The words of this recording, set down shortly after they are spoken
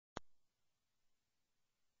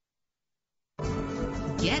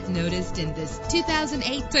Get noticed in this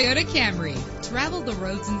 2008 Toyota Camry. Travel the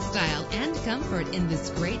roads in style and comfort in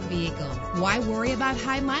this great vehicle. Why worry about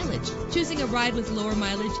high mileage? Choosing a ride with lower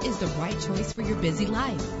mileage is the right choice for your busy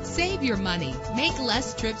life. Save your money. Make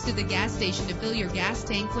less trips to the gas station to fill your gas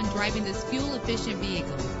tank when driving this fuel-efficient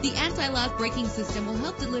vehicle. The anti-lock braking system will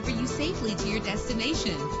help deliver you safely to your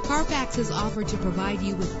destination. Carfax is offered to provide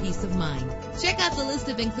you with peace of mind. Check out the list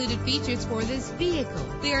of included features for this vehicle.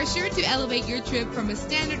 They are sure to elevate your trip from a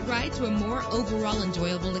standard ride to a more overall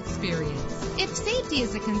enjoyable experience. If safety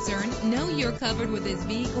is a concern, know you're covered with this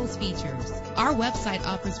vehicle's features. Our website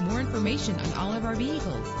offers more information on all of our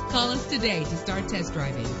vehicles. Call us today to start test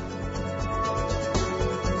driving.